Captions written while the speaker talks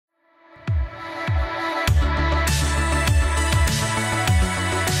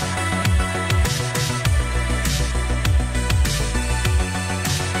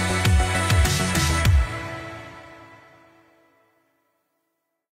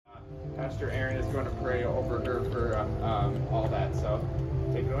Pastor Aaron is going to pray over her for all that. So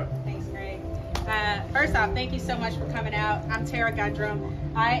take it away. Thanks, Greg. First off, thank you so much for coming out. I'm Tara Gundrum.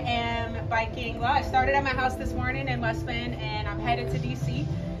 I am biking. Well, I started at my house this morning in West Bend, and I'm headed to DC.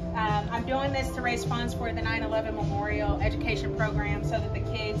 I'm doing this to raise funds for the 9/11 Memorial Education Program so that the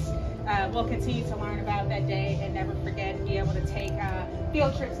kids will continue to learn about that day and never forget, and be able to take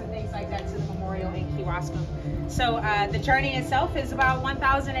field trips and things like that to the memorial in Kewaskum. So the journey itself is about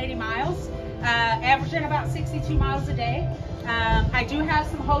 1,080 miles, averaging about 62 miles a day. I do have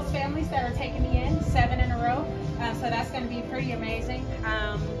some host families that are taking me in, 7 in a row, so that's going to be pretty amazing,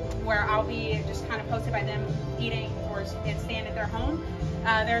 where I'll be just kind of posted by them eating and staying at their home.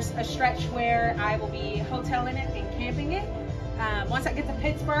 There's a stretch where I will be hoteling it and camping it. Once I get to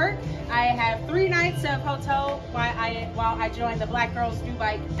Pittsburgh, I have 3 nights of hotel while I join the Black Girls Do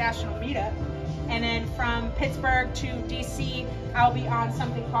Bike National Meetup. And then from Pittsburgh to DC, I'll be on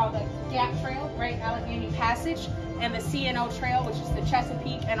something called the Gap Trail, Great Allegheny Passage, and the CNO Trail, which is the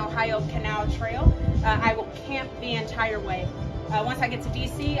Chesapeake and Ohio Canal Trail. I will camp the entire way. Once I get to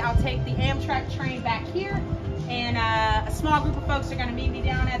DC, I'll take the Amtrak train back here, and a small group of folks are going to meet me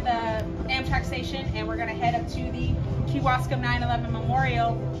down at the Amtrak station, and we're going to head up to the Kewaskum 9/11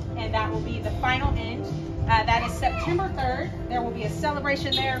 Memorial, and that will be the final end. That is September 3rd. There will be a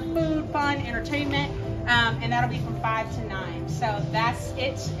celebration there, food, fun, entertainment, and that'll be from 5 to 9. So that's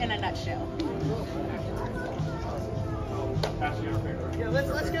it in a nutshell. Yeah,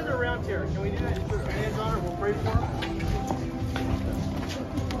 let's get it around here. Can we do that? Just put some hands on her. We'll pray for her.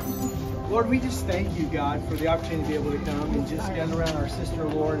 Lord, we just thank you, God, for the opportunity to be able to come and just gather around our sister,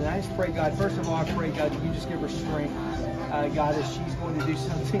 Lord. And I just pray, God, first of all, I pray, God, that you just give her strength, God, as she's going to do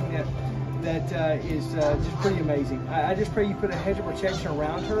something that is just pretty amazing. I just pray you put a hedge of protection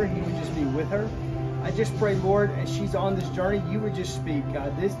around her, and you would just be with her. I just pray, Lord, as she's on this journey, you would just speak,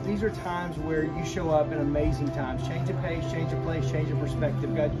 God. These are times where you show up in amazing times. Change of pace, change of place, change of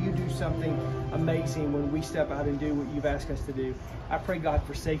perspective. God, you do something amazing when we step out and do what you've asked us to do. I pray, God,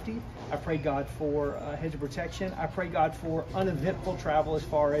 for safety. I pray, God, for hedge of protection. I pray, God, for uneventful travel as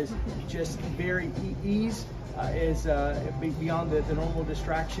far as just very ease. Is beyond the normal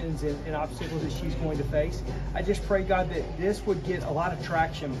distractions and obstacles that she's going to face. I just pray, God, that this would get a lot of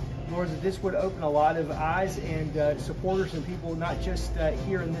traction. Lord, that this would open a lot of eyes and supporters and people, not just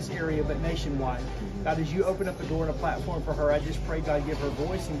here in this area, but nationwide. God, as you open up a door and a platform for her, I just pray, God, give her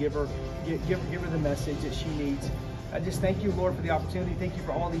voice and give her the message that she needs. I just thank you, Lord, for the opportunity. Thank you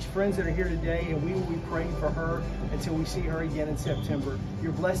for all these friends that are here today, and we will be praying for her until we see her again in September.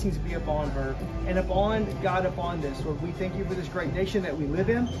 Your blessings be upon her and upon God, upon this. Lord, we thank you for this great nation that we live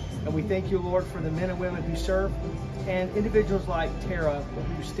in, and we thank you, Lord, for the men and women who serve, and individuals like Tara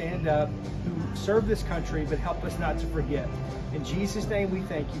who stand up, who serve this country, but help us not to forget. In Jesus' name, we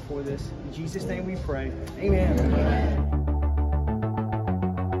thank you for this. In Jesus' name we pray. Amen. Amen.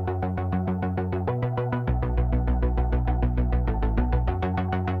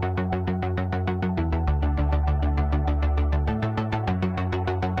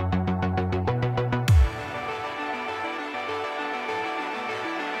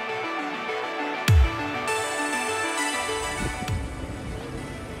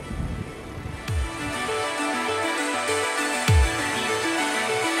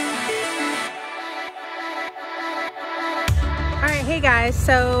 Hey guys,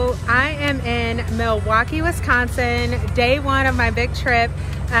 so I am in Milwaukee, Wisconsin, day 1 of my big trip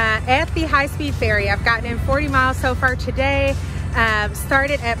at the high-speed ferry. I've gotten in 40 miles so far today.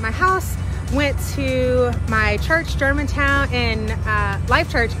 Started at my house, went to my church, Germantown, in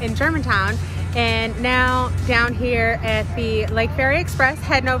Life Church in Germantown, and now down here at the Lake Ferry Express,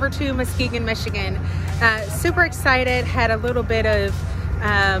 heading over to Muskegon, Michigan. Super excited, had a little bit of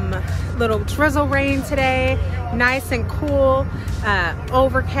little drizzle rain today, nice and cool,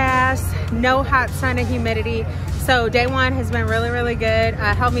 overcast, no hot sun and humidity. So day 1 has been really good.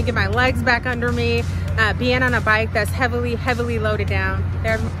 Helped me get my legs back under me, being on a bike that's heavily loaded down.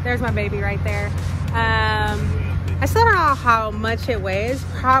 There's my baby right there. I still don't know how much it weighs.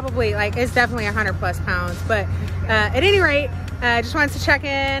 Probably, like, it's definitely 100+ pounds, but at any rate, just wanted to check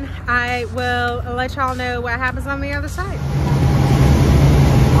in. I will let y'all know what happens on the other side.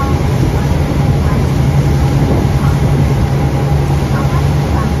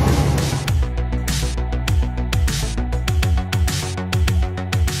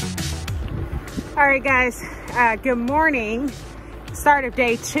 All right, guys, good morning. Start of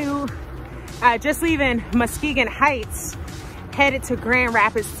day 2. Just leaving Muskegon Heights, headed to Grand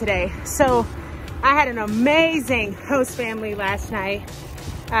Rapids today. So I had an amazing host family last night.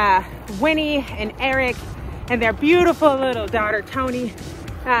 Winnie and Eric and their beautiful little daughter, Tony.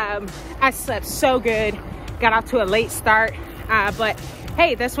 I slept so good, got off to a late start, but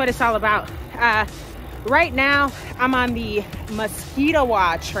hey, that's what it's all about. Right now, I'm on the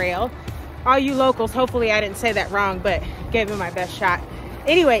Mosquitowa Trail. All you locals, hopefully I didn't say that wrong, but gave it my best shot.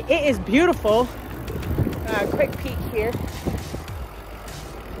 Anyway, it is beautiful. Quick peek here.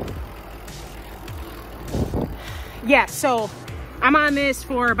 Yeah, so I'm on this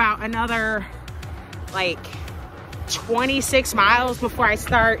for about another like 26 miles before I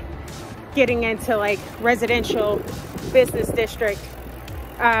start getting into like residential business district.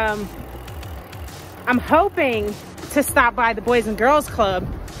 I'm hoping to stop by the Boys and Girls Club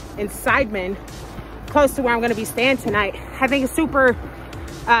in Sideman, close to where I'm going to be staying tonight. I think it's super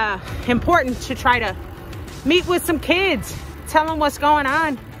important to try to meet with some kids, tell them what's going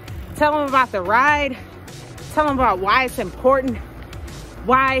on, tell them about the ride, tell them about why it's important,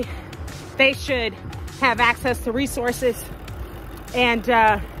 why they should have access to resources, and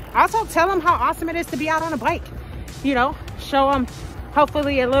also tell them how awesome it is to be out on a bike. You know, show them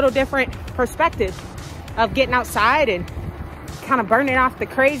hopefully a little different perspective of getting outside and kind of burning off the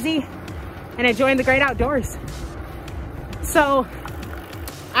crazy and enjoying the great outdoors. So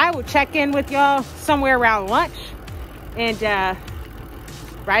I will check in with y'all somewhere around lunch, and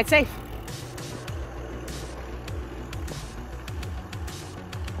ride safe.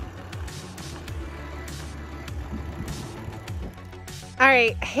 All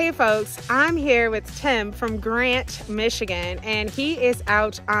right, hey folks, I'm here with Tim from Grant, Michigan, and he is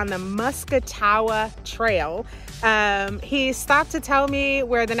out on the Mosquitowa Trail. He stopped to tell me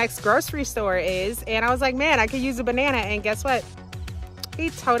where the next grocery store is, and I was like, man, I could use a banana, and guess what? He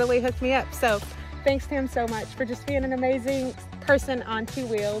totally hooked me up. So thanks to him so much for just being an amazing person on two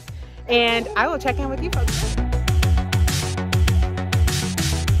wheels, and I will check in with you folks.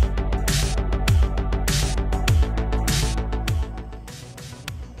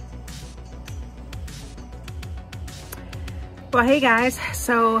 Well, hey guys,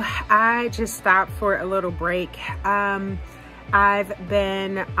 so I just stopped for a little break. I've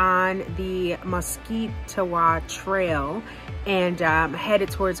been on the Mosquitowa Trail and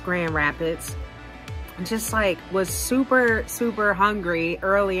headed towards Grand Rapids. Just like was super hungry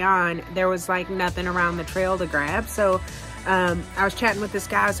early on. There was like nothing around the trail to grab, so I was chatting with this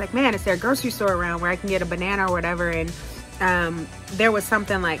guy. I was like, man, is there a grocery store around where I can get a banana or whatever? And there was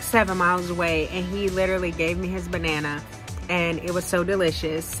something like 7 miles away, and he literally gave me his banana, and it was so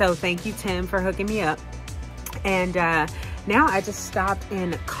delicious. So thank you, Tim, for hooking me up. And now I just stopped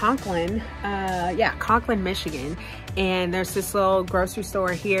in Conklin, Conklin, Michigan, and there's this little grocery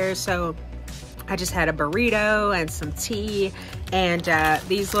store here. So I just had a burrito and some tea and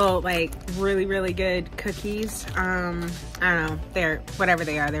these little like really good cookies. I don't know, they're whatever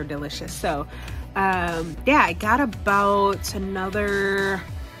they are, they're delicious. So yeah, I got about another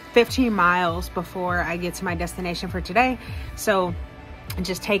 15 miles before I get to my destination for today. So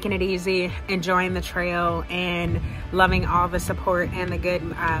just taking it easy, enjoying the trail, and loving all the support and the good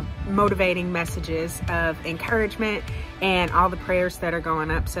motivating messages of encouragement and all the prayers that are going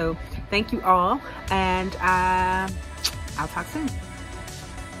up. So thank you all, and I'll talk soon.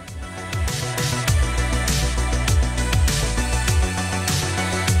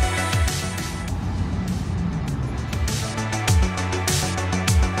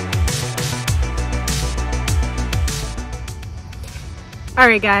 All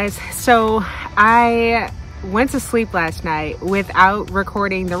right, guys, so I went to sleep last night without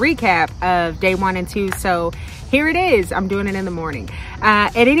recording the recap of day 1 and 2. So here it is. I'm doing it in the morning.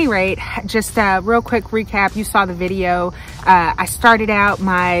 At any rate, just a real quick recap. You saw the video. I started out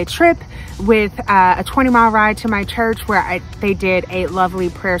my trip with a 20-mile ride to my church where they did a lovely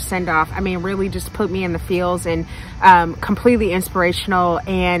prayer send-off. I mean, really just put me in the feels, and completely inspirational,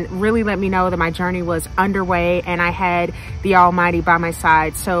 and really let me know that my journey was underway and I had the Almighty by my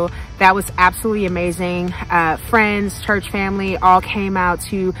side. So that was absolutely amazing. Friends, church family all came out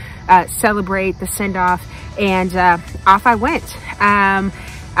to celebrate the send-off, and off I went.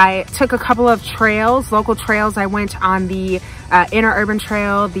 I took a couple of trails, local trails. I went on the Inner Urban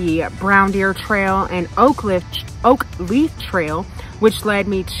Trail, the Brown Deer Trail, and Oak Leaf Trail, which led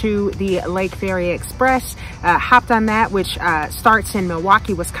me to the Lake Ferry Express. Hopped on that, which starts in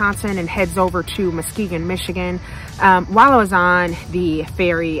Milwaukee, Wisconsin, and heads over to Muskegon, Michigan. While I was on the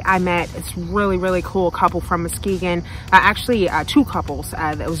ferry, I met this really cool couple from Muskegon. Actually, 2 couples.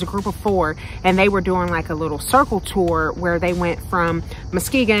 It was a group of 4, and they were doing like a little circle tour where they went from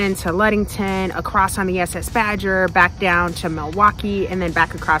Muskegon to Ludington, across on the SS Badger, back down to Milwaukee, and then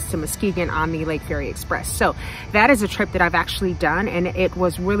back across to Muskegon on the Lake Ferry Express. So that is a trip that I've actually done, and it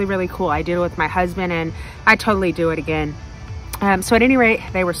was really cool. I did it with my husband, and I totally do it again. So at any rate,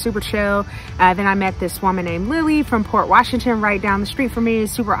 they were super chill. Then I met this woman named Lily from Port Washington, right down the street from me.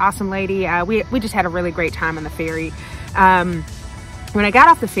 Super awesome lady. We just had a really great time on the ferry. When I got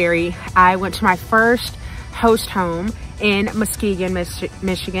off the ferry, I went to my first host home in Muskegon,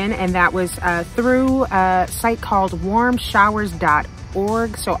 Michigan, and that was through a site called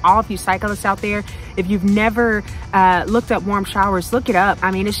warmshowers.org. So all of you cyclists out there, if you've never looked up Warm Showers, look it up.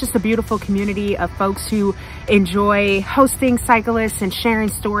 I mean, it's just a beautiful community of folks who enjoy hosting cyclists and sharing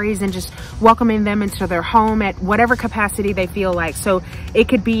stories and just welcoming them into their home at whatever capacity they feel like. So it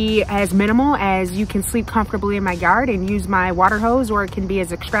could be as minimal as you can sleep comfortably in my yard and use my water hose, or it can be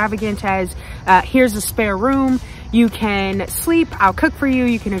as extravagant as here's a spare room. You can sleep, I'll cook for you,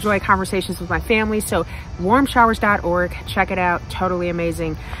 you can enjoy conversations with my family. So warmshowers.org, check it out, totally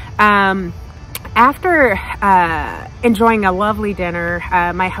amazing. After enjoying a lovely dinner,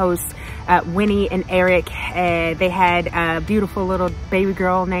 my hosts, Winnie and Eric, they had a beautiful little baby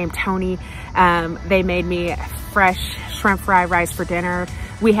girl named Tony. They made me fresh shrimp fried rice for dinner.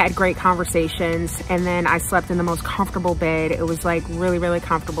 We had great conversations, and then I slept in the most comfortable bed. It was like really, really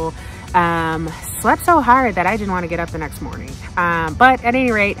comfortable. Slept so hard that I didn't want to get up the next morning. But at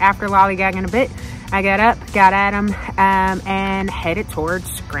any rate, after lollygagging a bit, I got up, got at them, and headed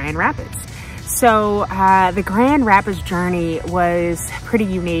towards Grand Rapids. So the Grand Rapids journey was pretty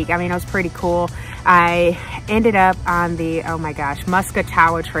unique. I mean, it was pretty cool. I ended up on the, oh my gosh,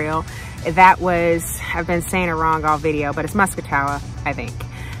 Muscatawa Trail. That was, I've been saying it wrong all video, but it's Muscatawa, I think.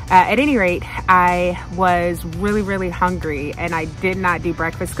 At any rate, I was really, really hungry, and I did not do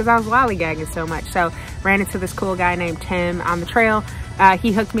breakfast because I was lollygagging so much. So ran into this cool guy named Tim on the trail.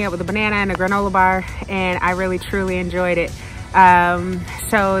 He hooked me up with a banana and a granola bar, and I really, truly enjoyed it.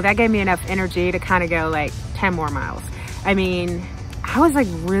 So that gave me enough energy to kind of go like 10 more miles. I mean, I was like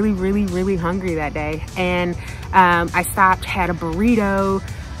really, really, really hungry that day. And I stopped, had a burrito,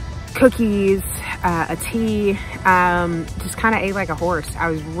 cookies, a tea, just kind of ate like a horse. I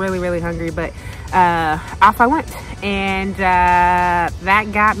was really, really hungry, but off I went. And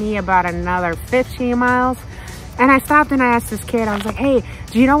that got me about another 15 miles. And I stopped and I asked this kid, I was like, hey,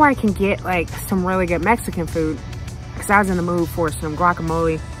 do you know where I can get like some really good Mexican food? Because I was in the mood for some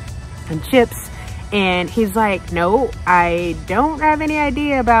guacamole and chips. And he's like, no, I don't have any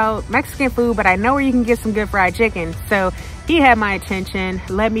idea about Mexican food, but I know where you can get some good fried chicken. So he had my attention,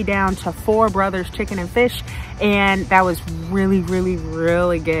 led me down to Four Brothers Chicken and Fish, and that was really, really,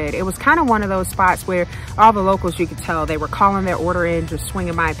 really good. It was kind of one of those spots where all the locals, you could tell, they were calling their order in, just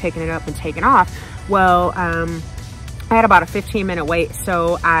swinging by, picking it up and taking off. Well, I had about a 15-minute wait,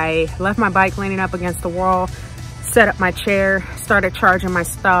 so I left my bike leaning up against the wall, set up my chair, started charging my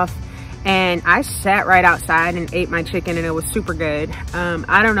stuff, and I sat right outside and ate my chicken, and it was super good.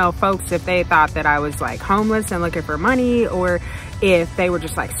 I don't know, folks, if they thought that I was like homeless and looking for money, or if they were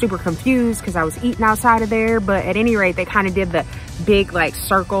just like super confused because I was eating outside of there. But at any rate, they kind of did the big like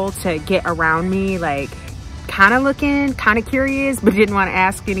circle to get around me, like kind of looking, kind of curious, but didn't want to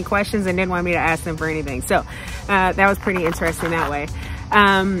ask any questions and didn't want me to ask them for anything. So that was pretty interesting that way.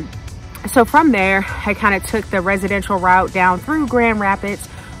 So from there, I kind of took the residential route down through Grand Rapids,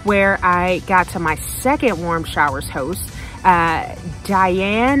 where I got to my second Warm Showers host,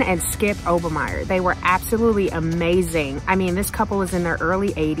 Diane and Skip Obermeyer. They were absolutely amazing. I mean, this couple was in their early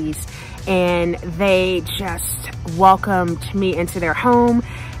 80s, and they just welcomed me into their home.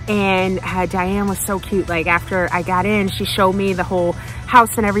 And Diane was so cute. Like, after I got in, she showed me the whole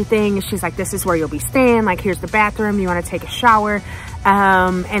house and everything. And she's like, this is where you'll be staying. Like, here's the bathroom. You want to take a shower?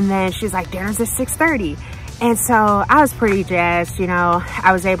 And then she's like, dinner's at 6:30. And so I was pretty jazzed, you know.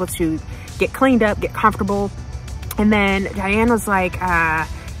 I was able to get cleaned up, get comfortable. And then Diane was like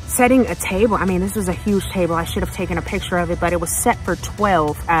setting a table. I mean, this was a huge table. I should have taken a picture of it, but it was set for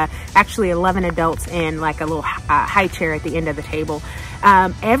 12, actually 11 adults and like a little high chair at the end of the table.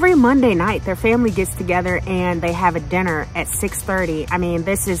 Every Monday night, their family gets together and they have a dinner at 6:30. I mean,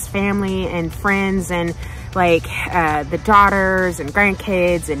 this is family and friends and like the daughters and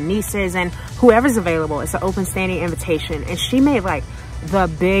grandkids and nieces and whoever's available. It's an open standing invitation. And she made like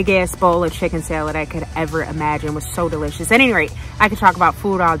the biggest bowl of chicken salad I could ever imagine. It was so delicious. At any rate, I could talk about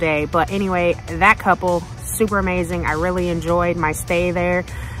food all day, but anyway, that couple, super amazing. I really enjoyed my stay there.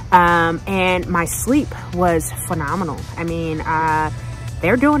 And my sleep was phenomenal. I mean,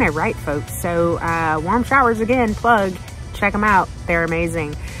 they're doing it right, folks. So Warm Showers, again, plug, check them out. They're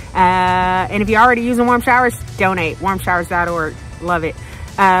amazing. And if you're already using Warm Showers, donate, warmshowers.org. Love it.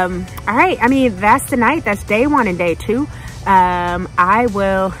 All right, I mean, that's the night. That's day one and day two. I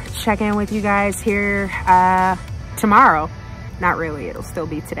will check in with you guys here tomorrow. Not really, it'll still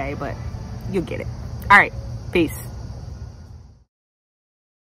be today, but you'll get it. All right, peace.